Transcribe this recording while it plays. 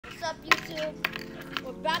up, YouTube?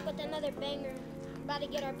 We're back with another banger. About to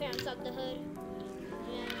get our parents out the hood.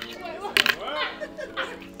 Yeah.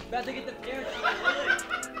 About to get the parents out the hood.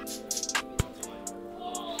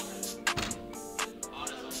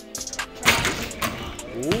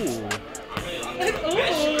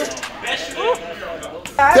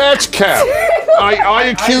 That's cap.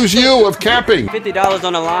 I accuse you of capping. $50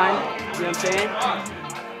 on the line. You know what I'm saying?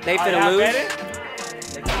 They finna lose.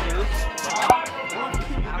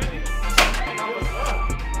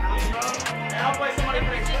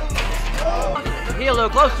 He a little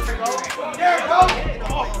closer. There it goes.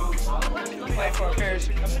 Play for a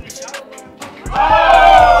parachute. Oh!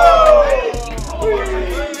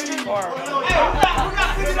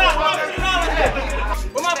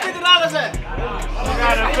 Where my $50 at?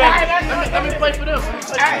 Let me play for them.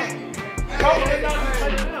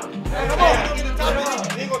 Come on.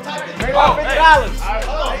 Bring out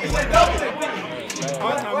 $50.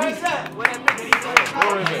 Where's that?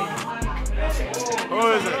 Who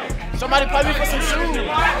is it? Somebody play me for some shoes. Man,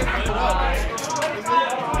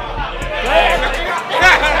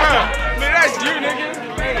 that's you, nigga.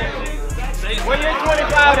 Where your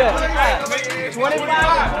 25 at? 25 or 25?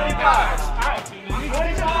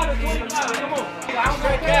 25 or 25? Come on.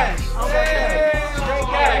 Straight cash. Straight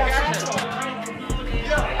cash.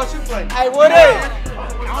 What you play? Hey, what is?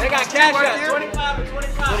 They got cash out. 25 or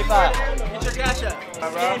 25? 25. Get your cash out.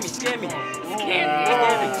 Scam me.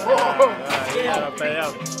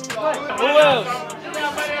 Who else?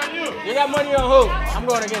 You got money on who? I'm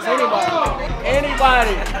going against anybody.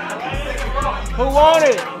 Anybody. Who won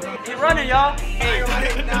it? Keep running, y'all.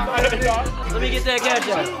 Let me get that cash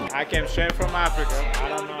out. I came straight from Africa. I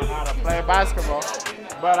don't know how to play basketball,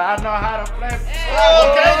 but I know how to play. Okay.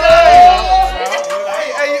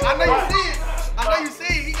 Hey, I know you see it. I know you see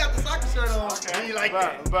it. He got the soccer shirt on. Okay. He like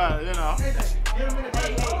but you know.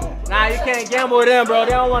 Nah, you can't gamble with them, bro.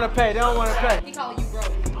 They don't want to pay. They don't want to pay. He calling you broke.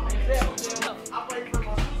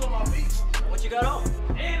 What you got on?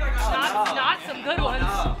 Not some good ones.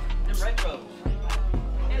 Them retros.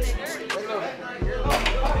 And they're dirty.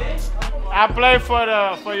 I play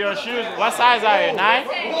for your shoes. What size are you? 9?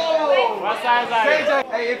 What size are you?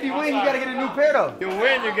 Hey, if you win, you gotta get a new pair though. You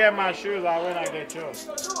win, you get my shoes. I win, I get yours.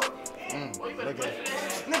 Look at it.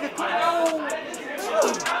 Nigga, come on.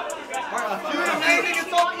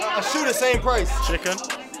 A shoe the same price. Chicken.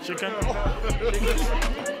 Chicken.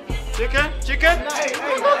 Chicken. Hey,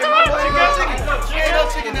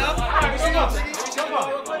 chicken now. Come on.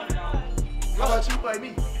 How about you play me?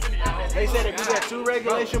 They said if you get 2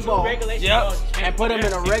 regulation balls, and put them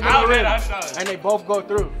in a regular rim, and they both go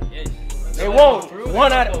through. They won't.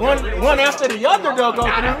 One after the other they'll go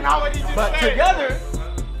through, but together,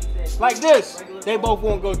 like this, they both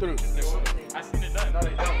won't go through. I seen it done. No,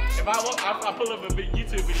 they don't. If I pull up a big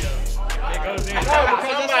YouTube video, it goes in. No, because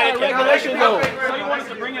that's not a regulation though. So you want us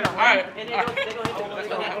to bring in a rim? Alright.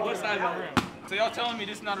 What size of rim? So y'all telling me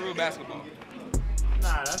this is not a real basketball?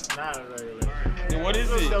 Nah, that's not a regulation. Then what is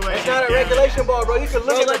it? It's not a regulation ball, bro. You can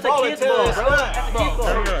look at the ball and tell us.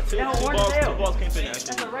 Two balls can't fit that.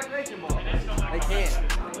 That's a recreation ball. They can't.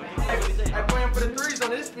 I play him for the 3s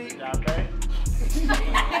on his feet.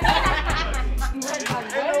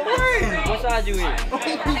 What size you in?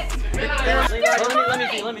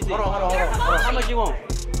 Let me see. Hold on. How much you want?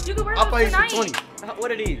 You can wear I'll those pay you tonight. 20.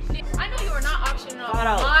 What are these? I know you are not auctioning off $5.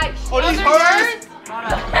 my Oh, these other hers? shirts.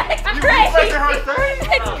 That's crazy.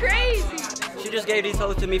 That's crazy. She just gave these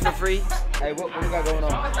hoes to me for free. Hey, what we got going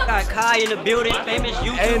on? Got Kai in the building, famous Ain't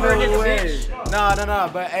YouTuber in no the way. bitch. Nah,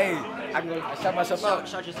 but hey, I can go shout myself out.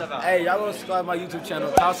 Shout yourself out. Hey, y'all go subscribe to my YouTube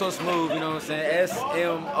channel, Talk So Smooth, you know what I'm saying?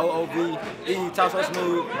 SMOOVE, Talk So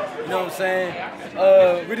Smooth, you know what I'm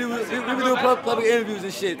saying? We do public interviews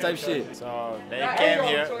and shit, type shit. So they came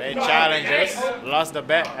here, they challenged us, lost the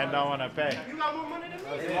bet, and don't want to pay.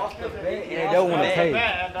 They don't want to pay.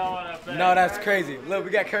 No, that's crazy. Look,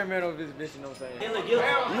 we got Kermit over this bitch, you know what I'm saying?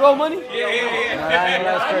 You owe money? Yeah. Nah,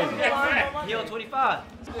 that's crazy. He on 25.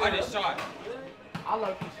 I just shot. I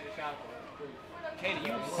love this shit. Katie,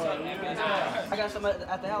 you suck, man. I got some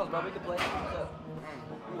at the house, bro. We can play.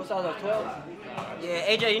 What size are 12? Yeah,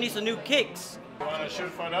 AJ, you need some new kicks. You want to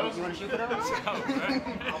shoot for those? You want to shoot for those? Let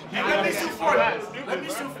me shoot for you. Let me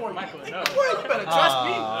shoot for you. Boy, you better trust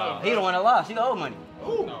me. He don't want to lie. He owe money.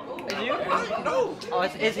 Who? Is you? No. Oh,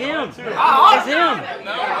 it's him. It's him.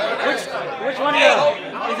 Which one of y'all?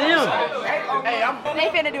 It's him. Hey, They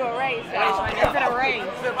finna do a race. They finna race.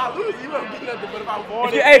 If I lose, you won't get nothing, but if I won,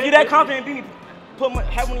 Hey, if you that confident, beat me.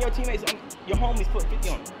 have one of your teammates, your homies put 50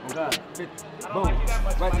 on it. Oh God, 50. Boom,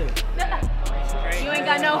 right there. You ain't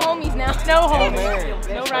got no homies now. No homies.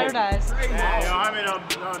 No ride or dies.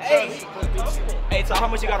 Hey, so how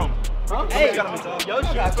much you got on? Huh? Hey, you got on me, yo,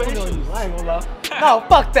 I got 20 on you. I ain't gonna lie. No,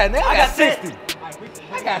 fuck that, nigga. I got 60.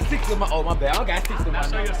 I got 60 in my. Oh my bad. I got 60 in my.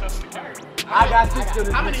 Show yourself in the camera. I got 60 in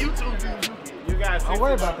this. How many YouTube views you got? 60? Don't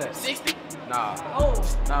worry about that. 60? Nah.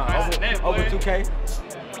 Nah. Over 2K.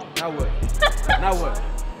 Now what? Now what?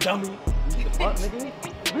 Dummy. You the fuck, nigga?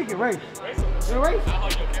 We can race. You wanna race? I'll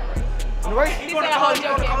hold your camera. You wanna race? He said I hold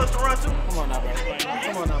your camera. College to run too? Come on now, bro.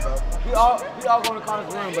 Come on now, bro. We all going to college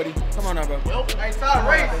to run, buddy. Come on now, bro. Hey, Todd,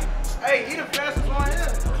 race. Hey, he the fastest one here.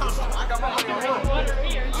 I got my money on him.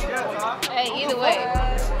 Yeah, Todd. Hey, either way.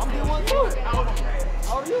 I'm doing one too. How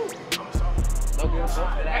old are you? No good, bro.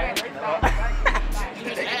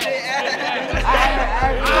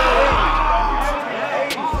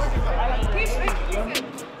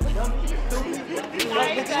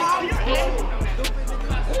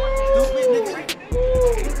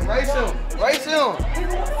 Race him. Race him.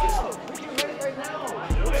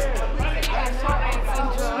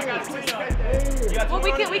 Well, we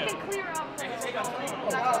can clear up.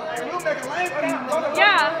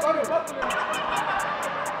 Yeah.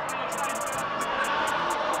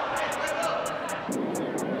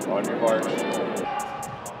 On your mark.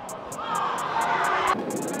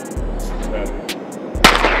 Set.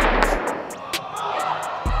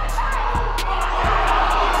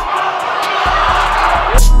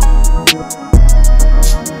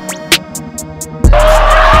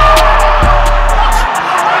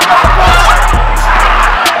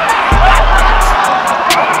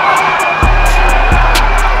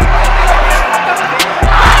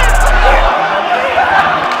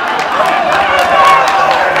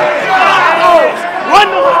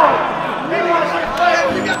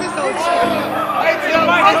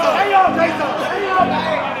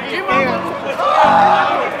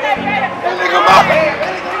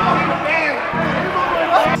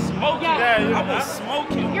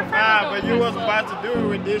 But you was about to do it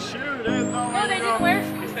with this shoe. There's no way. No, they didn't wear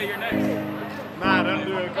shoes. Say your next. Nah, don't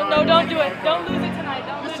do it. No, don't do it. Don't lose it tonight.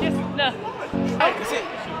 Don't lose it. No.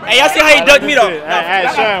 Hey, y'all see how he ducked me though? Hey,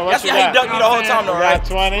 Sean, Y'all what see you how he got? ducked me the whole time though, right?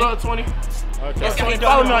 20? Little 20. Okay.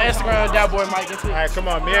 Follow me on Instagram, that boy Mike. All right, come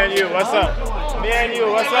on. Me and you, what's up? Me and you,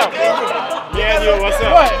 what's up? Me and you, what's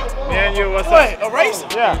up? What? Me and you, what's What? up? A race?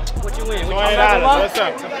 Yeah. What you win? $20. What's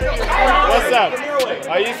up? What's up?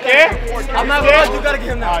 Are you scared? I'm not gonna lie, you gotta get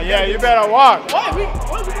him now. Oh, yeah, you better walk. What? We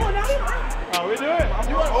going down here? Oh, we do it?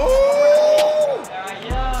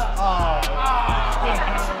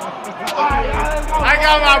 I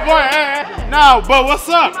got my boy. Hey. No, but what's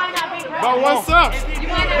up? But what's up? No.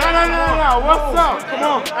 What's up? Come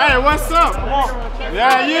on. Hey, what's up? Come on.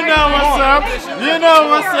 Yeah, you know what's up. You know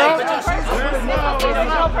what's up.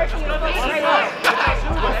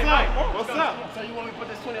 What's up? So you want me to put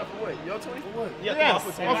this 20 up for what? Your 20 for what? Yes,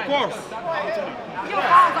 of course.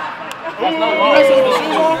 You messing with the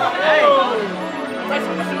shoes on? Hey. You messing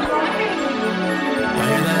with the shoes on?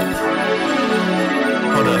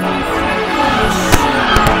 Hold up.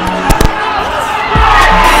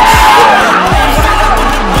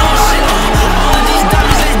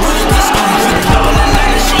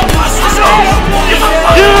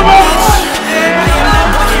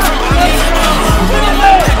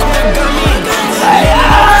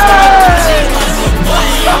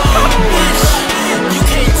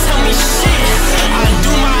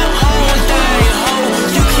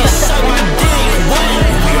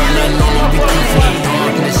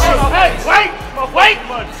 Wait!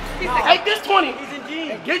 Take this 20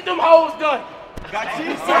 and get them hoes done. Got you.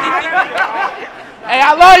 Hey,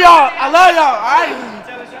 I love y'all. All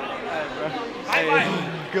right?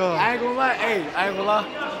 God. I ain't gonna lie. Hey, I ain't gonna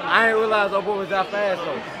lie. That boy was that fast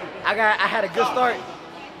though. I had a good start.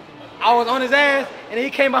 I was on his ass, and then he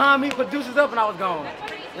came behind me, put deuces up, and I was gone.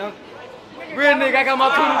 You know? Real nigga, I got my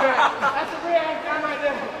 20 back. That's a real guy right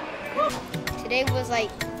there. Today was like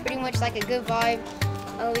pretty much like a good vibe.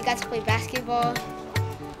 We got to play basketball.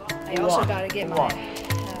 I also gotta get my.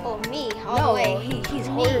 Oh, me, all the way. He's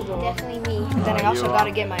Me, horrible. definitely me. Then I also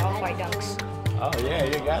gotta get my off-white dunks. Oh, yeah,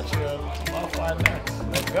 you got your off-white next.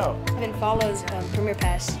 Let's go. Then follows Premier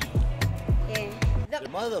Pass. Yeah. The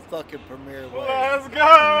motherfucking premiere way. Let's go!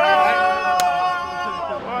 Oh,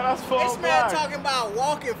 that's 4 This man blocks. talking about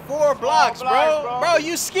walking 4 blocks, blocks, bro. bro. Bro,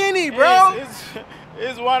 you skinny, bro.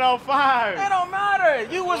 It's 105. That don't matter.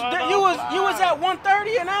 You was at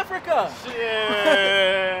 130 in Africa.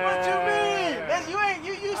 Shit. What you mean?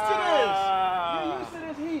 You used to this. You used to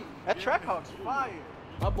this heat. That track hawk's fire.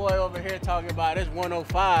 My boy over here talking about it's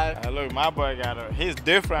 105. Look, my boy he's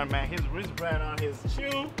different, man. His wristband on his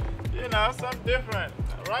shoe, you know, something different,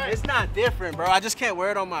 right? It's not different, bro. I just can't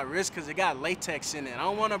wear it on my wrist because it got latex in it. I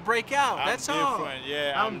don't want to break out. That's all.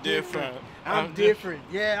 Yeah, I'm different. I'm different.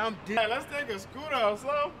 Yeah, I'm different. Hey, let's take a scooter or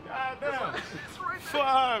something. Goddamn.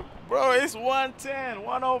 Fuck, bro, it's 110,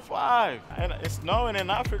 105. And it's snowing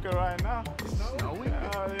in Africa right now. It's snowing?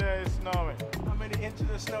 Oh, yeah, it's snowing. How many inches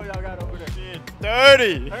of snow y'all got over there? Shit,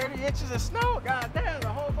 30. 30 inches of snow? God damn, the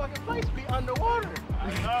whole fucking place be underwater.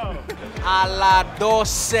 I know. A la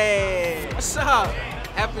 12. What's up?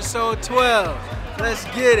 Episode 12. Let's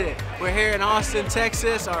get it. We're here in Austin,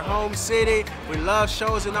 Texas, our home city. We love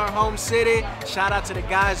shows in our home city. Shout out to the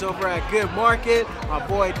guys over at Good Market. My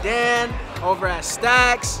boy Dan over at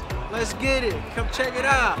Stacks. Let's get it. Come check it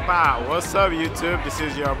out. Wow, what's up, YouTube? This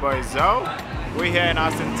is your boy Zoe. We're here in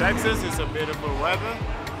Austin, Texas. It's a beautiful weather.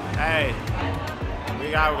 Hey,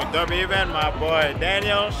 we got a double event. My boy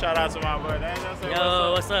Daniel. Shout out to my boy Daniel. Say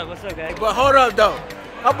Yo, what's up? What's up, guys? But hold up, though.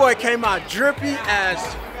 My boy came out drippy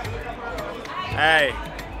as. Hey,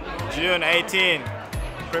 June 18,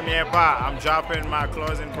 Premier Bar. I'm dropping my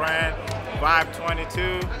clothing brand, Vibe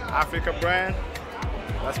 22, Africa brand.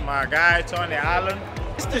 That's my guy, Tony Allen.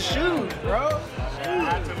 It's the shoes, bro. I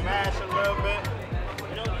had to match a little bit.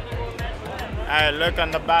 Hey, look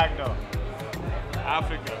on the back though.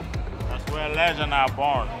 Africa. That's where legends are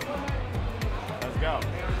born. Let's go.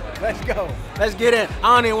 Let's go. Let's get in.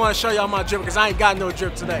 I don't even want to show y'all my drip because I ain't got no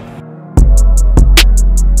drip today.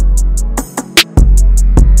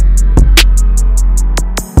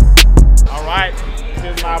 Alright,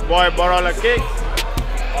 this is my boy Borola Kicks.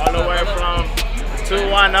 All the way from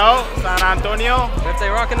 210 San Antonio. If they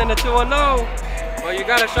rocking in the 210, well, you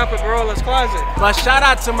gotta shop at Barola's Closet. But shout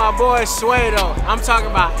out to my boy Sway though. I'm talking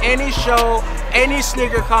about any show, any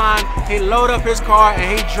sneaker con, he load up his car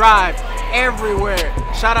and he drive everywhere.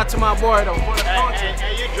 Shout out to my boy though.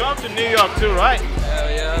 Hey, you drove to New York too, right?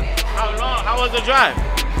 Hell yeah. How long? How was the drive?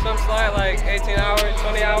 Some slight, like 18 hours,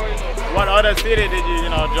 20 hours. What other city did you,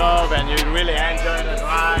 drive and you really enjoyed the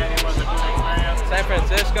drive? It was a good experience. San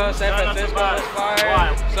Francisco was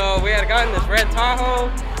fire. So we had gotten this red Tahoe.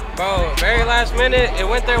 Bro, very last minute, it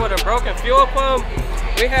went there with a broken fuel pump.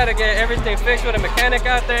 We had to get everything fixed with a mechanic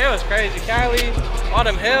out there. It was crazy. Cali, all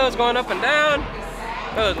them hills going up and down.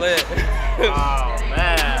 It was lit. Oh,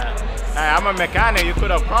 man. Hey, I'm a mechanic. You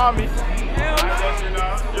could have called me. Hell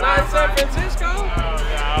no. Not in San Francisco. Oh,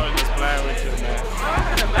 yeah, I was just playing with you, man.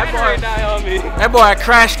 That boy a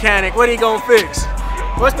crash mechanic. What he gonna fix?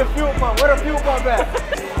 What's the fuel pump? Where the fuel pump at?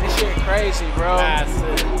 This shit crazy, bro. That's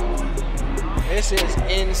it. This is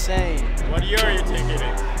insane. What year are you taking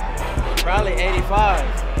it? Probably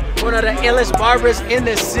 85. One of the illest barbers in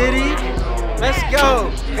the city. Let's go.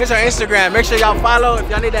 Here's our Instagram. Make sure y'all follow. If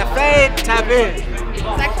y'all need that fade, tap in. It's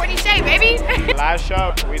like Courtney Shea, baby. Last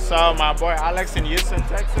show, we saw my boy Alex in Houston,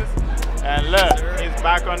 Texas. And look, he's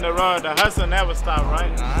back on the road. The hustle never stops,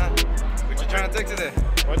 right? What you trying to take today?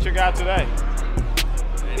 What you got today?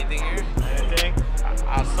 Anything here? Anything?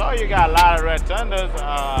 I saw you got a lot of red thunders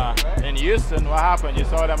in Houston. What happened? You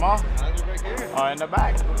saw them all? Back here. Oh, in the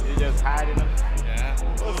back? You just hiding them? Yeah.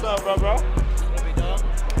 What's up, bro?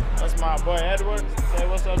 That's my boy Edward. Say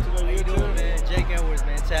what's up to the YouTube. Man, Jake Edwards,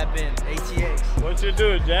 man, tap in, ATX. What you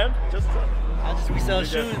do, Jem? We sell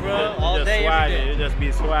shoes, bro, all day, every day. You just be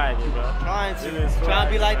swaggy, bro. Trying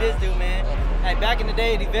to be like this dude, man. Hey, back in the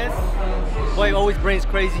day at events, boy always brings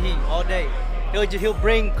crazy heat all day. He'll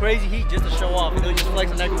bring crazy heat just to show off. He'll just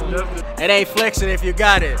flex on everyone. It ain't flexing if you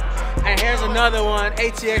got it. And here's another one,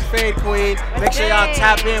 ATX Fade Queen. Make sure y'all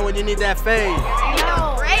tap in when you need that fade.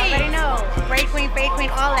 Already know. Fade Queen,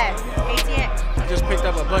 all that. ATX. I just picked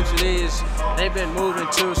up a bunch of these. They've been moving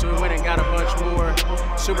too, so we went and got a bunch more.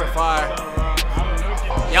 Super fire.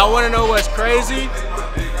 Y'all wanna know what's crazy?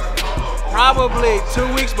 Probably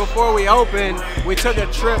 2 weeks before we opened, we took a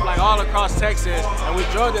trip like all across Texas and we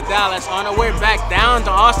drove to Dallas. On our way back down to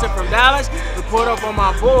Austin from Dallas, we pulled up on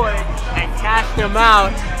my boy and cashed him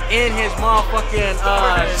out in his motherfucking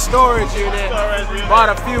storage unit. Bought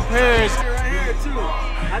a few pairs. Right here too.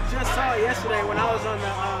 I just saw it yesterday when I was on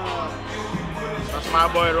the That's my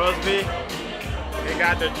boy Roseby. He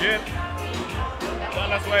got the drip. Tell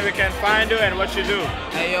us where we can find you and what you do.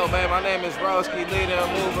 Hey yo, man, my name is Broski, leader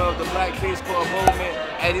and mover of the Black Peace Corps movement.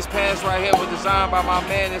 Hey, these pants right here were designed by my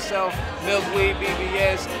man himself, Milkweed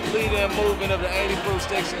BBS, leader and movement of the 80 proof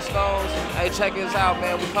sticks and stones. Hey, check us out,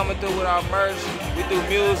 man. We coming through with our merch. We do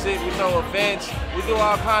music, we throw events, we do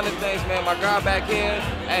all kind of things, man. My guy back here,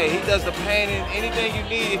 hey, he does the painting. Anything you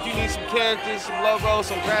need, if you need some characters, some logos,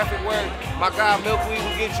 some graphic work, my guy Milkweed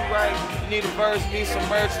will get you right. You need a verse, you need some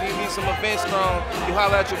merch, you need some events thrown, you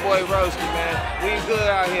holler at your boy Roasty, man. We good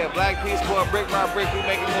out here. Black Peace Corps, brick by brick, we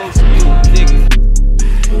making moves for you. Dig it.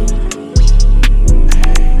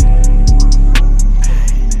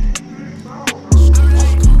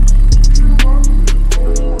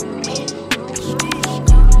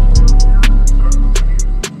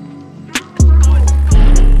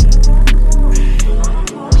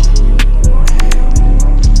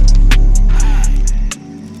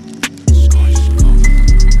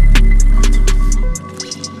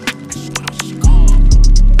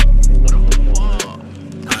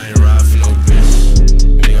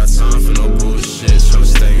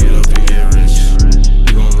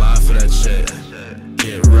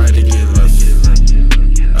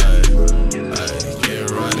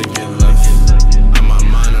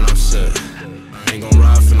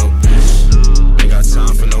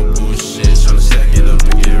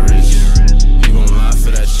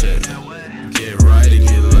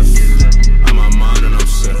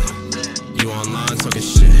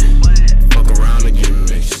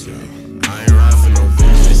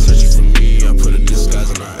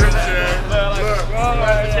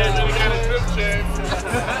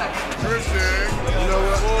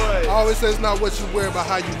 It's not what you wear, but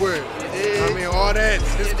how you wear it. I mean, all that,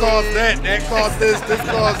 this costs that costs this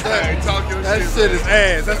costs that. That shit is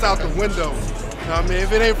ass. That's out the window. I mean,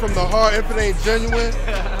 if it ain't from the heart, if it ain't genuine,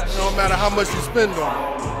 it don't matter how much you spend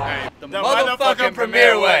on it. The motherfucking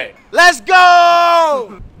Premier way. Let's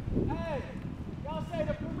go! Hey, y'all say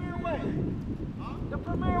the Premier way. The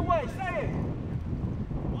Premier way, say it.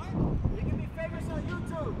 What? You can be famous on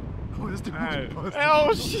YouTube. Oh, this dude.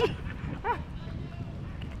 Oh, shit.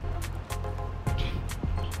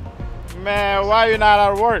 Man, why you not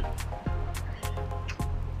at work?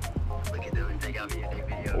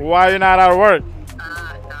 Why you not at work?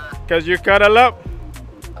 Cause you cuddle up?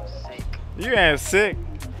 I'm sick. You ain't sick.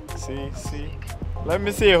 See. Let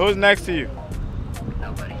me see who's next to you.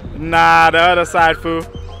 Nobody. Nah, the other side, fool.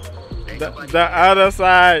 The other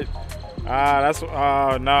side. Ah, that's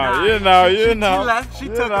no. Nah, you know. She left. She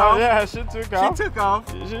took off. Yeah, she took off.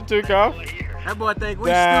 She took off. That boy think we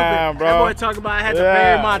Damn, stupid. Bro. That boy talking about I had to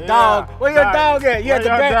bury my dog. Where your dog at? You had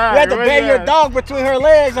to bury your dog between her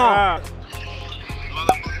legs, huh?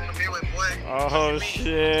 Oh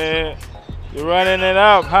shit! You're running it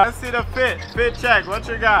up, huh? Let's see the fit check. What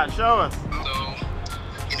you got? Show us. So,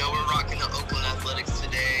 you know, we're rocking the Oakland Athletics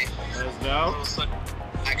today. Let's go.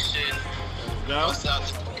 Action. Let's go.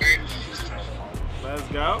 Let's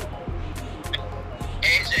go.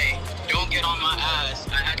 AJ, don't get on my ass.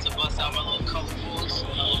 I had to bust out my little colorfuls.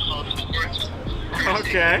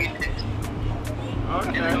 Okay. Got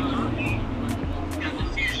the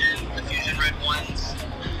Fusion Red ones.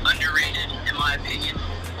 Underrated, in my opinion.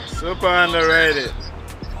 Super underrated.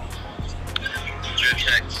 Drip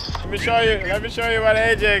checks. Let me show you what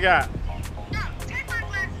AJ got.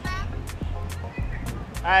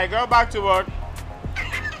 Alright, go back to work.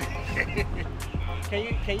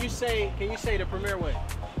 Can you say the Premier way?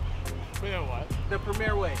 Premier what? The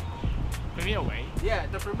Premier way. Premier way? Yeah,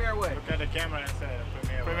 the Premier way. Look at the camera and say the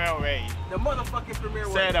Premier way. Premier way. The motherfucking Premier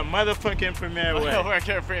way. Say the motherfucking Premier way.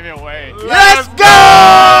 Motherfucking Premier way. Let's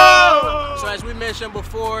go! So as we mentioned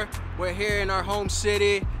before, we're here in our home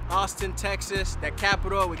city, Austin, Texas, the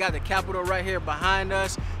capital. We got the capital right here behind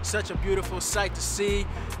us. Such a beautiful sight to see.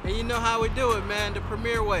 And you know how we do it, man, the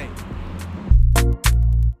Premier way.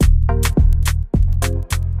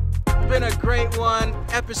 Been a great one.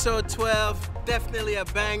 Episode 12, definitely a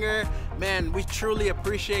banger. Man, we truly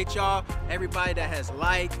appreciate y'all. Everybody that has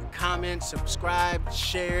liked, commented, subscribed,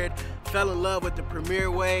 shared, fell in love with the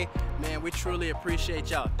Premier way. Man, we truly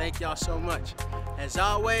appreciate y'all. Thank y'all so much. As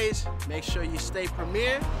always, make sure you stay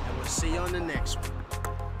Premier, and we'll see you on the next one.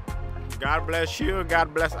 God bless you,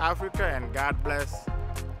 God bless Africa, and God bless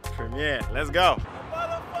Premier. Let's go.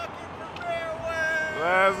 Motherfucking Premier way.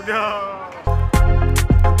 Let's go.